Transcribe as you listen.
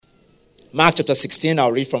Mark chapter 16,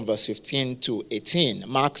 I'll read from verse 15 to 18.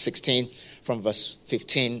 Mark 16 from verse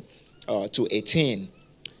 15 to 18.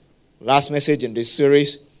 Last message in this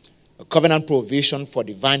series, a covenant provision for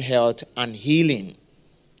divine health and healing.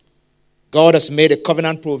 God has made a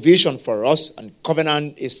covenant provision for us, and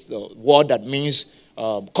covenant is the word that means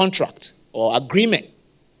contract or agreement.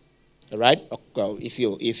 All right?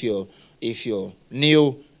 If you're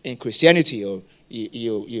new in Christianity or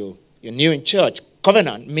you're new in church,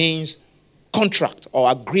 covenant means contract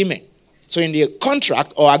or agreement. So in the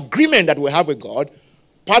contract or agreement that we have with God,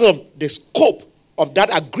 part of the scope of that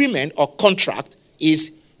agreement or contract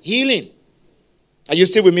is healing. Are you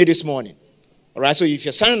still with me this morning? All right, so if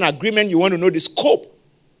you're signing an agreement, you want to know the scope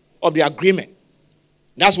of the agreement.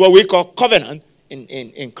 That's what we call covenant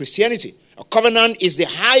in Christianity. A covenant is the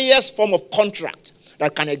highest form of contract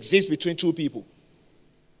that can exist between two people.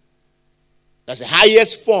 That's the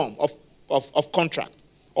highest form of contract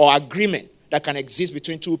or agreement that can exist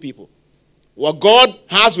between two people. What God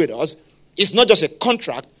has with us is not just a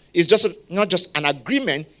contract, it's not just an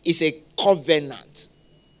agreement, it's a covenant.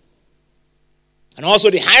 And also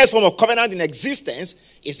the highest form of covenant in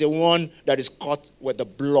existence is the one that is cut with the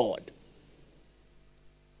blood.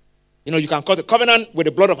 You know, you can cut a covenant with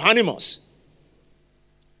the blood of animals.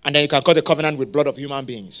 And then you can cut a covenant with blood of human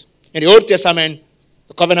beings. In the Old Testament,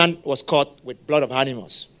 the covenant was cut with blood of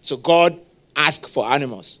animals. So God asked for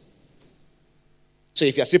animals. So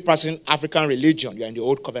if you're still practicing African religion, you're in the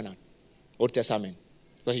Old Covenant, Old Testament.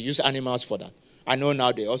 Because he used animals for that. I know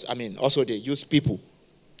now they use people.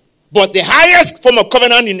 But the highest form of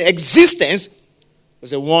covenant in existence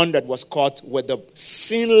is the one that was cut with the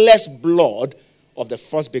sinless blood of the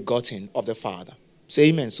first begotten of the Father. Say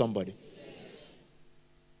amen, somebody.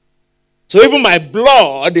 So even my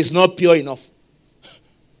blood is not pure enough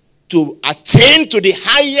to attain to the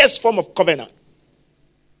highest form of covenant.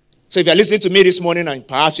 So if you're listening to me this morning and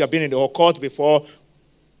perhaps you have been in the occult before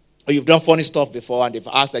or you've done funny stuff before and they've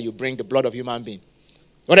asked that you bring the blood of human being,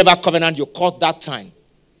 whatever covenant you cut that time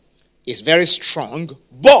is very strong,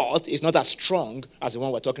 but it's not as strong as the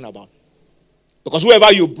one we're talking about. Because whoever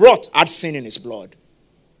you brought had sin in his blood.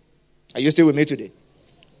 Are you still with me today?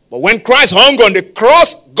 But when Christ hung on the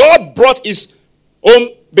cross, God brought his own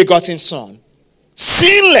begotten Son,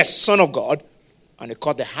 sinless Son of God, and he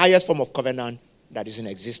cut the highest form of covenant that is in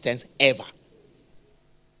existence ever.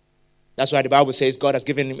 That's why the Bible says God has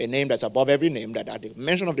given him a name that's above every name, that at the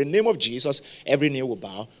mention of the name of Jesus, every knee will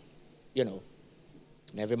bow, and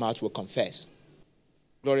every mouth will confess.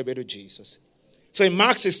 Glory be to Jesus. So in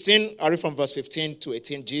Mark 16, I read from verse 15 to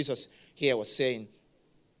 18, Jesus here was saying,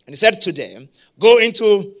 and he said to them, go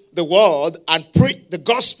into the world and preach the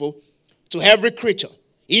gospel to every creature.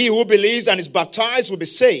 He who believes and is baptized will be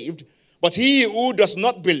saved, but he who does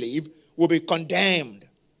not believe will be condemned.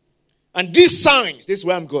 And these signs, this is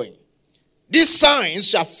where I'm going. These signs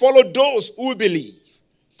shall follow those who believe.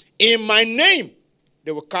 In my name,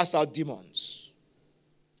 they will cast out demons.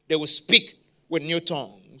 They will speak with new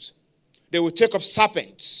tongues. They will take up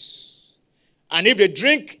serpents. And if they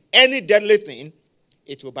drink any deadly thing,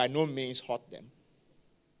 it will by no means hurt them.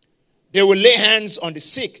 They will lay hands on the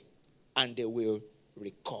sick and they will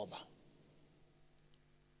recover.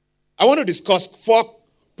 I want to discuss four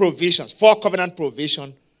covenant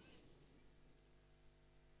provision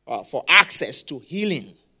for access to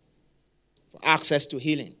healing. For access to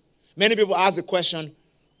healing. Many people ask the question,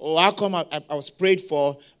 how come I was prayed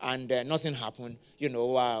for and nothing happened,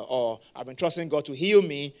 or I've been trusting God to heal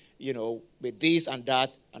me, with this and that,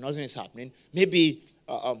 and nothing is happening. Maybe,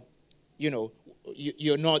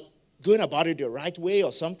 you're not going about it the right way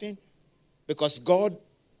or something, because God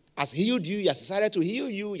has healed you, he has decided to heal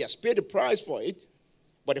you, he has paid the price for it.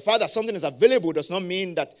 But the fact that something is available does not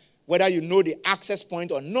mean that whether you know the access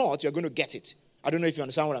point or not, you're going to get it. I don't know if you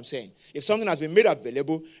understand what I'm saying. If something has been made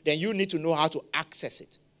available, then you need to know how to access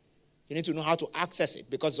it. You need to know how to access it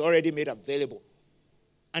because it's already made available.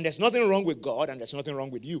 And there's nothing wrong with God and there's nothing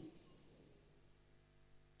wrong with you.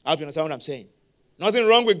 I hope you understand what I'm saying. Nothing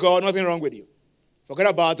wrong with God, nothing wrong with you. Forget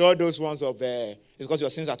about all those ones of, it's because your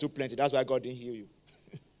sins are too plenty. That's why God didn't heal you.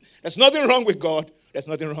 There's nothing wrong with God. There's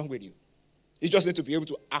nothing wrong with you. You just need to be able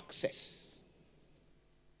to access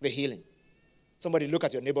the healing. Somebody look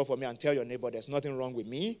at your neighbor for me and tell your neighbor there's nothing wrong with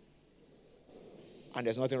me and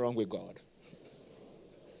there's nothing wrong with God.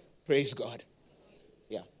 Praise God.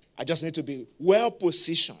 Yeah. I just need to be well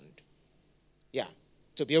positioned. Yeah.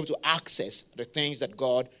 To be able to access the things that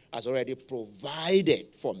God has already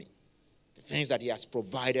provided for me. The things that he has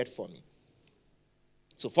provided for me.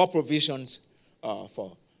 So 4 provisions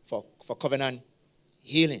for covenant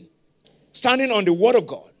healing. Standing on the word of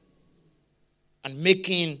God and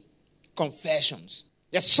making confessions.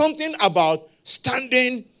 There's something about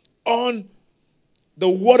standing on the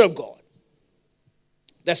Word of God.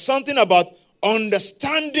 There's something about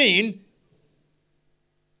understanding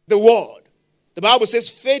the Word. The Bible says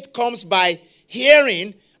faith comes by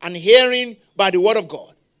hearing, and hearing by the Word of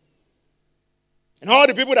God. And all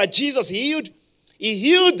the people that Jesus healed, he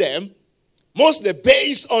healed them mostly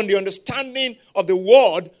based on the understanding of the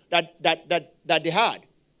Word that they had.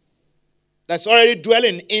 That's already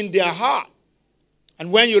dwelling in their heart.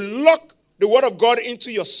 And when you lock the Word of God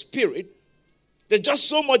into your spirit, there's just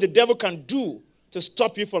so much the devil can do to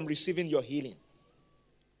stop you from receiving your healing.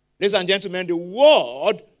 Ladies and gentlemen, the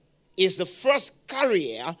Word is the first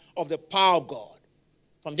carrier of the power of God.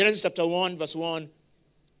 From Genesis chapter 1, verse 1,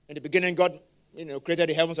 in the beginning God created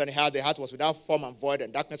the heavens and the earth. The earth was without form and void,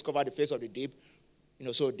 and darkness covered the face of the deep.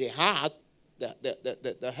 So the earth,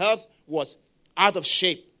 the earth was out of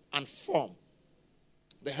shape and form.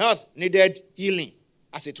 The earth needed healing,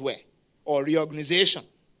 as it were, or reorganization.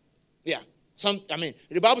 Yeah.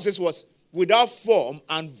 The Bible says it was without form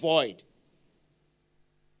and void.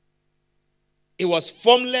 It was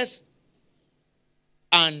formless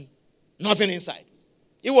and nothing inside.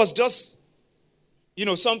 It was just,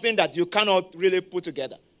 something that you cannot really put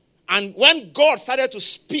together. And when God started to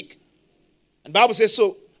speak, and the Bible says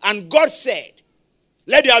so, and God said,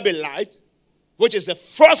 let there be light, which is the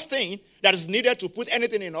first thing that is needed to put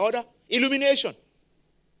anything in order, illumination.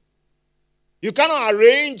 You cannot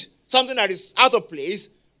arrange something that is out of place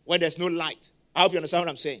when there's no light. I hope you understand what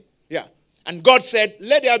I'm saying. Yeah. And God said,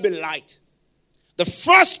 let there be light. The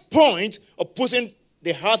first point of putting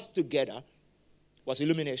the earth together was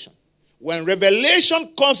illumination. When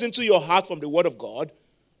revelation comes into your heart from the Word of God,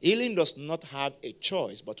 healing does not have a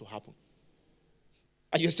choice but to happen.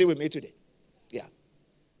 Are you still with me today? Yeah.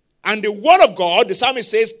 And the Word of God, the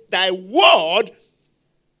psalmist says, thy Word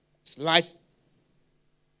is light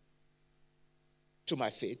to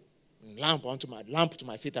my feet, lamp to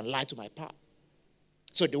my feet, and light to my path.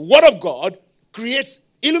 So the Word of God creates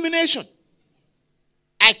illumination.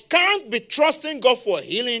 I can't be trusting God for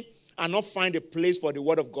healing and not find a place for the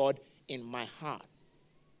Word of God in my heart.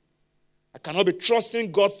 I cannot be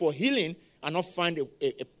trusting God for healing and not find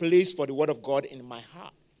a place for the Word of God in my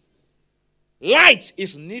heart. Light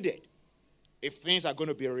is needed if things are going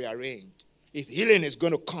to be rearranged, if healing is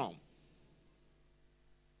going to come.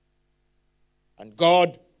 And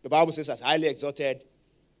God, the Bible says, has highly exalted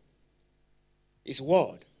His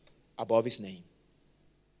Word above His name.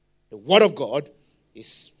 The Word of God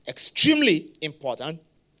is extremely important.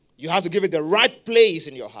 You have to give it the right place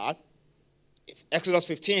in your heart. Exodus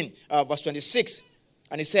 15, verse 26.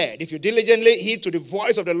 And he said, if you diligently heed to the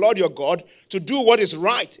voice of the Lord your God, to do what is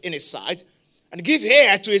right in His sight, and give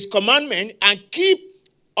ear to His commandment, and keep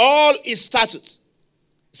all His statutes,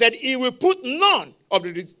 he said, He will put none of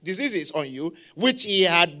the diseases on you, which He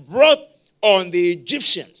had brought on the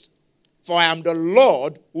Egyptians. For I am the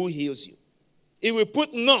Lord who heals you. He will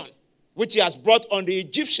put none, which He has brought on the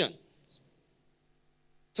Egyptians.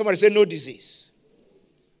 Somebody say, no disease.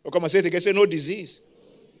 Or come and say it again, say, no disease.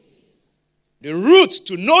 The root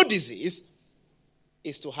to no disease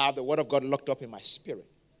is to have the Word of God locked up in my spirit.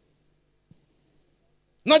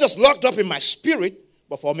 Not just locked up in my spirit,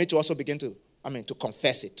 but for me to also begin to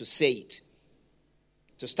confess it, to say it.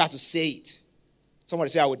 To start to say it. Somebody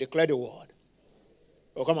say, I will declare the Word.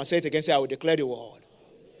 Or come and say it again, say, I will declare the Word.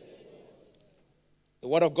 The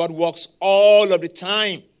Word of God works all of the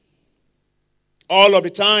time. All of the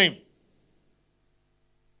time.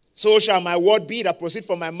 So shall my word be that proceed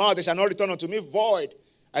from my mouth. They shall not return unto me void.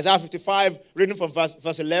 Isaiah 55, reading from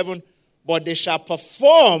verse 11. But they shall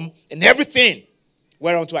perform in everything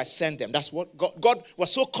whereunto I send them. That's what God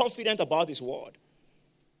was so confident about His word.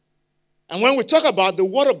 And when we talk about the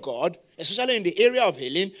Word of God, especially in the area of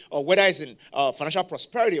healing, or whether it's in financial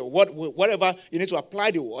prosperity, or whatever you need to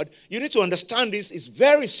apply the Word, you need to understand this. It's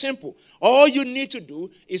very simple. All you need to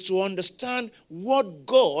do is to understand what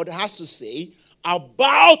God has to say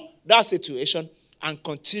about that situation and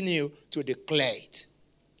continue to declare it.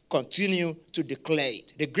 Continue to declare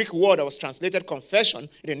it. The Greek word that was translated confession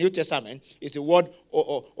in the New Testament is the word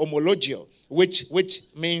homologio, which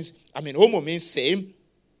means, homo means same.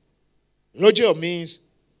 Logio means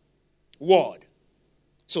word.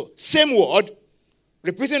 So, same word,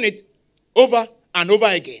 repeating it over and over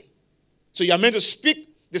again. So, you are meant to speak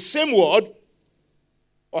the same word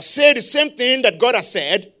or say the same thing that God has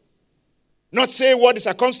said, not say what the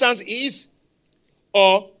circumstance is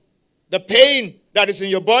or the pain that is in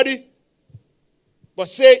your body, but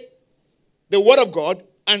say the Word of God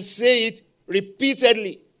and say it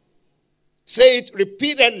repeatedly. Say it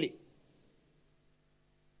repeatedly.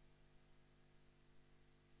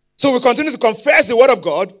 So we continue to confess the word of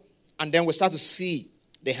God, and then we start to see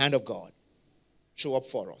the hand of God show up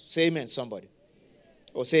for us. Say amen, somebody.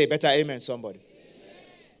 Or say a better amen, somebody. Amen.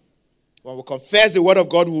 When we confess the word of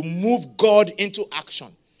God, we move God into action,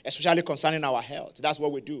 especially concerning our health. That's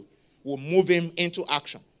what we do. We'll move him into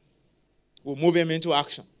action. We'll move him into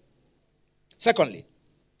action. Secondly,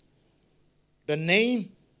 the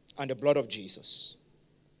name and the blood of Jesus.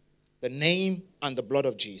 The name and the blood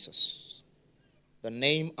of Jesus. The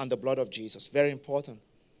name and the blood of Jesus. Very important.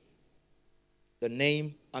 The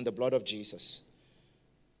name and the blood of Jesus.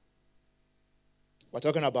 We're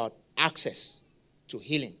talking about access to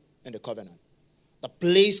healing in the covenant. The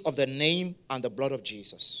place of the name and the blood of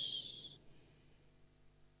Jesus.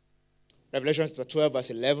 Revelation 12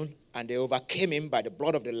 verse 11. And they overcame him by the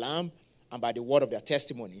blood of the Lamb and by the word of their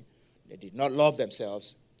testimony. They did not love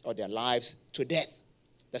themselves or their lives to death.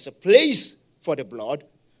 There's a place for the blood.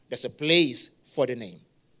 There's a place for the name.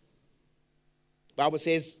 The Bible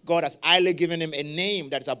says God has highly given him a name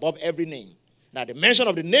that is above every name. Now, the mention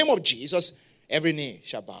of the name of Jesus, every knee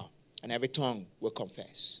shall bow and every tongue will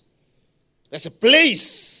confess. There's a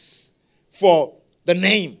place for the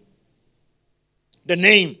name. The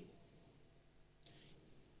name.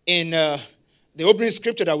 In the opening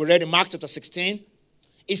scripture that we read in Mark chapter 16,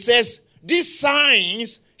 it says, these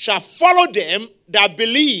signs shall follow them that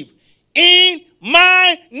believe in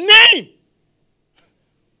my name.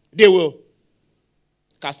 They will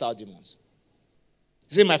cast out demons.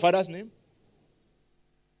 Is it my Father's name?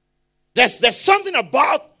 There's something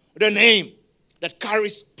about the name that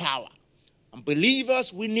carries power. And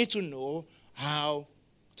believers, we need to know how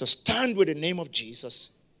to stand with the name of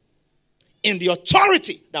Jesus in the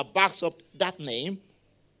authority that backs up that name.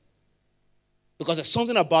 Because there's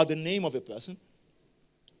something about the name of a person.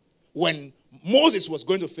 When Moses was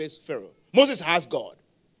going to face Pharaoh, Moses asked God,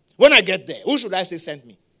 when I get there, who should I say sent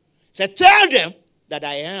me? He said, tell them that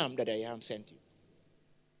I am sent you.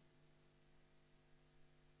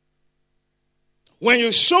 When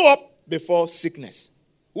you show up before sickness,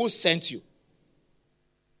 who sent you?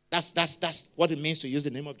 That's what it means to use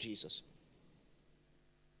the name of Jesus.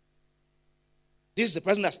 This is the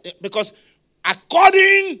person that's, because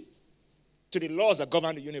according to the laws that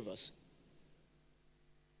govern the universe,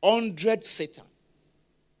 100 Satan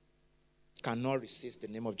cannot resist the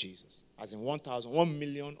name of Jesus. As in 1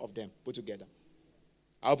 million of them put together.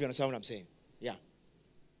 I hope you understand what I'm saying. Yeah.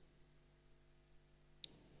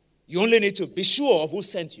 You only need to be sure of who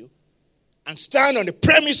sent you and stand on the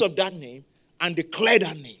premise of that name and declare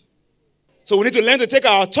that name. So we need to learn to take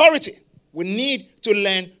our authority. We need to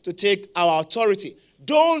learn to take our authority.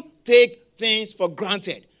 Don't take things for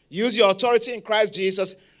granted. Use your authority in Christ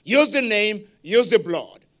Jesus. Use the name. Use the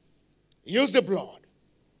blood. Use the blood.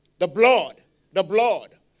 The blood. The blood.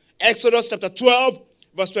 Exodus chapter 12,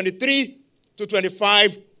 verse 23 to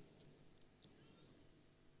 25.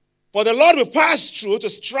 For the Lord will pass through to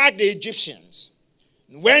strike the Egyptians.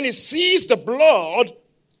 When he sees the blood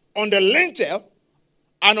on the lintel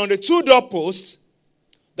and on the 2 doorposts,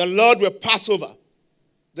 the Lord will pass over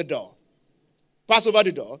the door. Pass over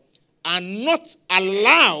the door and not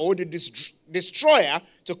allow the destroyer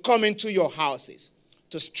to come into your houses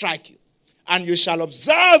to strike you. And you shall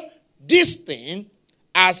observe this thing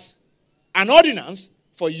as an ordinance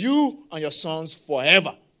for you and your sons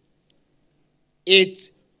forever. It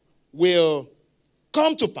will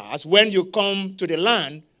come to pass when you come to the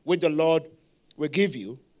land which the Lord will give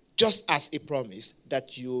you, just as he promised,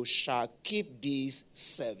 that you shall keep this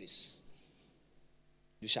service.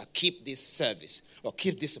 You shall keep this service, or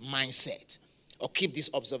keep this mindset, or keep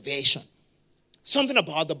this observation. Something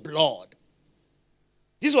about the blood.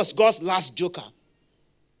 This was God's last joker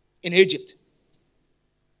in Egypt.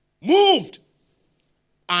 Moved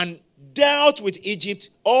and dealt with Egypt,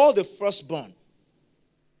 all the firstborn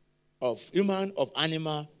of human, of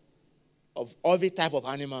animal, of every type of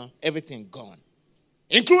animal, everything gone.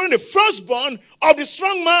 Including the firstborn of the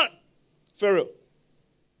strong man, Pharaoh.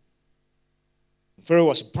 Pharaoh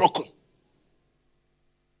was broken.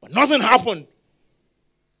 But nothing happened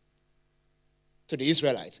to the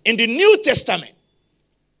Israelites. In the New Testament,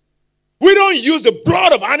 we don't use the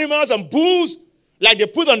blood of animals and bulls like they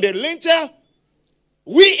put on the lintel.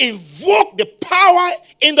 We invoke the power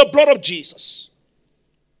in the blood of Jesus.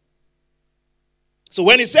 So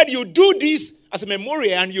when he said you do this as a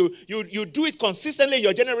memorial and you do it consistently in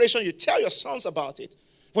your generation, you tell your sons about it.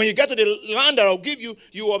 When you get to the land that I'll give you,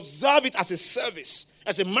 you observe it as a service,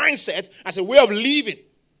 as a mindset, as a way of living.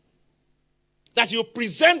 That you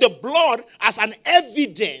present the blood as an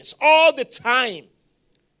evidence all the time.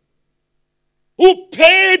 Who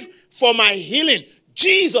paid for my healing?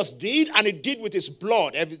 Jesus did, and he did with his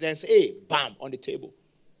blood. Evidence, hey, bam, on the table.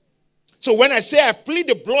 So when I say I plead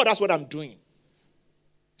the blood, that's what I'm doing.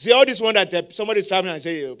 See all this one that somebody's traveling and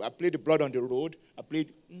say, I plead the blood on the road.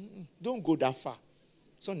 Don't go that far.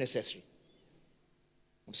 It's not necessary.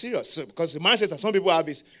 I'm serious. So, because the mindset that some people have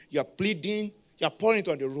is, you're pleading, you're pouring it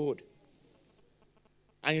on the road.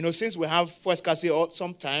 And since we have fuel scarcity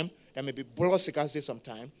sometime, there may be blood scarcity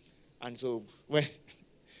sometime. And so,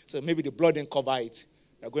 so maybe the blood didn't cover it.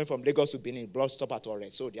 They're going from Lagos to Benin, blood stop at Ore.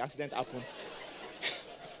 So the accident happened.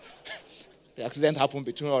 The accident happened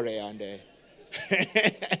between Ore and...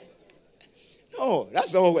 No,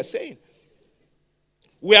 that's not what we're saying.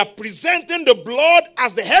 We are presenting the blood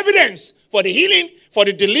as the evidence for the healing, for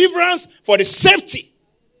the deliverance, for the safety.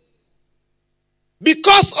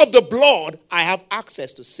 Because of the blood, I have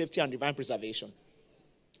access to safety and divine preservation.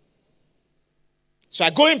 So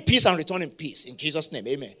I go in peace and return in peace. In Jesus' name,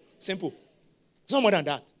 amen. Simple. It's not more than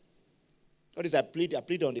that. What is I plead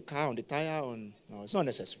on the car, on the tire, no, it's not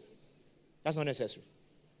necessary. That's not necessary.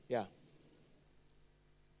 Yeah.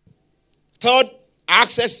 Third,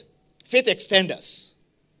 access, faith extenders.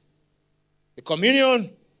 The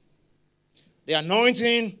communion, the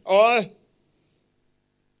anointing, oil,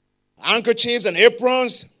 handkerchiefs and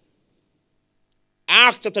aprons.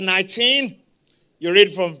 Acts chapter 19, you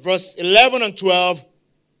read from verse 11 and 12.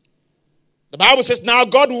 The Bible says, now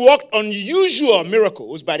God worked unusual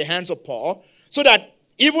miracles by the hands of Paul, so that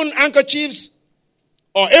even handkerchiefs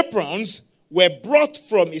or aprons were brought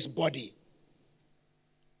from his body.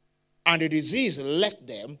 And the disease left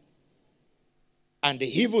them, and the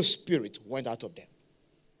evil spirit went out of them.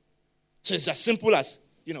 So it's as simple as,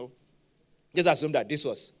 just assume that this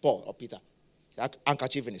was Paul or Peter. That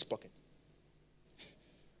handkerchief in his pocket.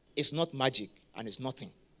 It's not magic, and it's nothing.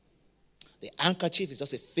 The handkerchief is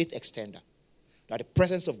just a faith extender. That the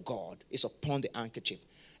presence of God is upon the handkerchief.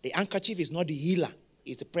 The handkerchief is not the healer.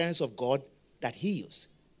 It's the presence of God that heals.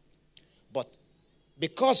 But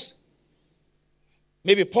because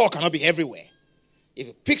maybe Paul cannot be everywhere, if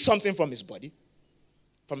he picks something from his body,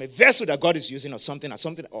 from a vessel that God is using or something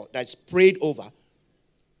that's prayed over,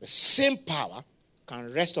 the same power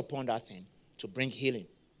can rest upon that thing to bring healing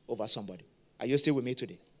over somebody. Are you still with me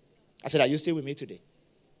today? I said, are you still with me today?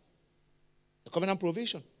 The covenant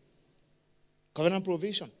provision. Covenant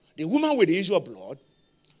provision. The woman with the issue of blood,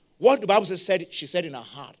 what the Bible said, she said in her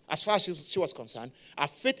heart, as far as she was concerned, her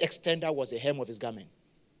faith extender was the hem of his garment.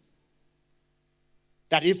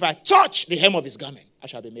 That if I touch the hem of his garment, I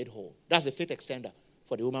shall be made whole. That's the faith extender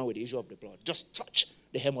for the woman with the issue of the blood. Just touch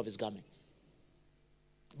the hem of his garment.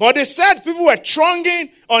 But they said people were thronging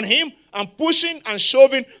on him and pushing and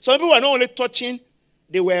shoving. Some people were not only touching,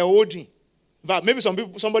 they were holding. In fact, maybe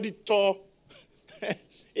somebody tore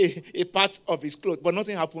a part of his clothes, but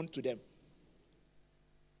nothing happened to them.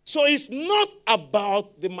 So it's not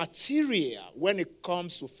about the material when it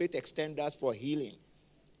comes to faith extenders for healing.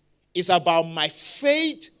 It's about my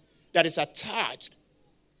faith that is attached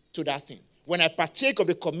to that thing. When I partake of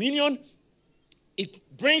the communion, it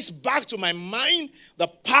brings back to my mind the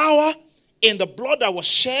power in the blood that was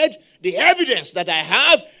shed, the evidence that I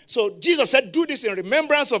have. So Jesus said, do this in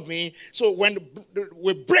remembrance of me. So when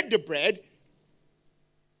we break the bread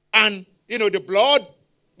and, the blood,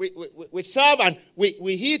 we serve and we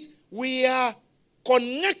eat, we are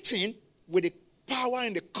connecting with the power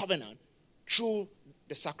in the covenant through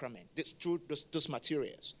the sacrament, through those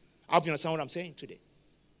materials. I hope you understand what I'm saying today.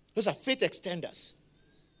 Those are faith extenders.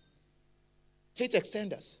 Faith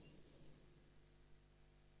extenders.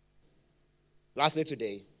 Lastly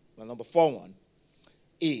today, the number 4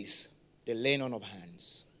 is the laying on of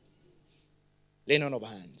hands. Laying on of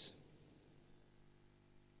hands.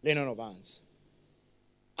 Laying on of hands.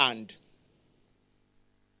 And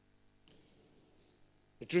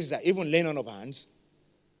the truth is that even laying on of hands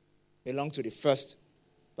belong to the first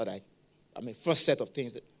first set of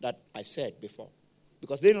things that I said before.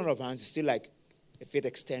 Because laying on of hands is still like a faith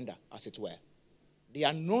extender, as it were. The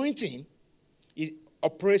anointing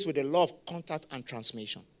operates with the law of contact and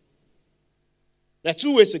transmission. There are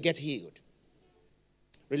 2 ways to get healed.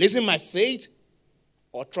 Releasing my faith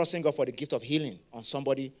or trusting God for the gift of healing on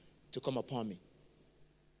somebody to come upon me.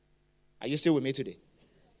 Are you still with me today?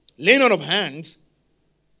 Laying on of hands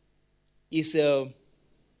is a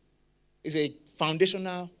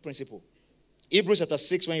foundational principle. Hebrews chapter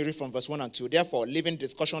 6, when you read from verse 1 and 2, therefore, leaving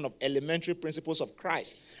discussion of elementary principles of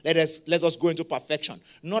Christ, let us go into perfection,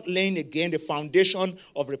 not laying again the foundation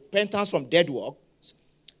of repentance from dead works,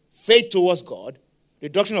 faith towards God, the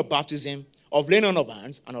doctrine of baptism, of laying on of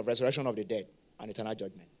hands, and of resurrection of the dead, and eternal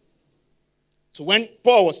judgment. So when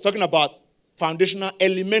Paul was talking about foundational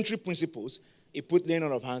elementary principles, He put laying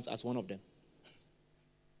on of hands as one of them.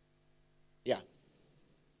 Yeah.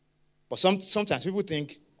 But sometimes people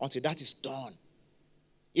think until that is done,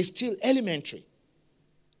 it's still elementary.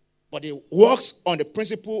 But it works on the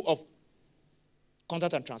principle of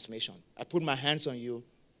contact and transmission. I put my hands on you.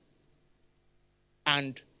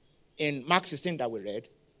 And in Mark 16 that we read,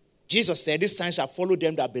 Jesus said, "These signs shall follow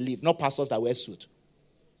them that believe," not pastors that wear suit.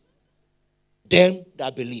 Them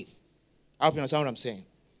that believe. I hope you understand what I'm saying.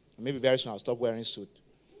 Maybe very soon I'll stop wearing suit.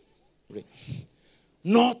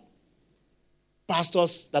 Not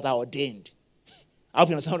pastors that are ordained. I hope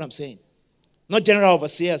you understand what I'm saying. Not general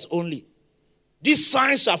overseers only. These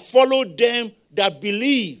signs shall follow them that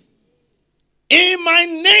believe. In my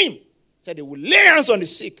name. Said they will lay hands on the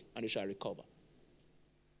sick and they shall recover.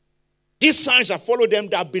 These signs shall follow them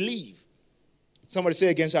that believe. Somebody say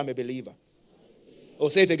again, say, I'm a believer.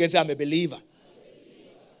 Or say it again, say, I'm a believer.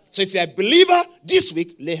 So if you're a believer this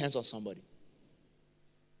week, lay hands on somebody.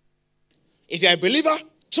 If you're a believer,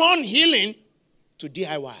 turn healing to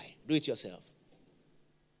DIY. Do it yourself.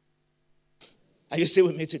 Are you still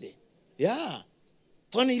with me today? Yeah.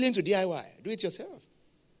 Turn healing to DIY. Do it yourself.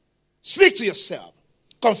 Speak to yourself.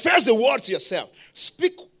 Confess the word to yourself.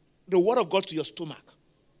 Speak the word of God to your stomach.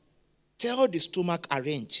 Tell the stomach,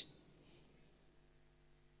 arrange.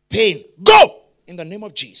 Pain, go! In the name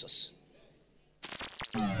of Jesus.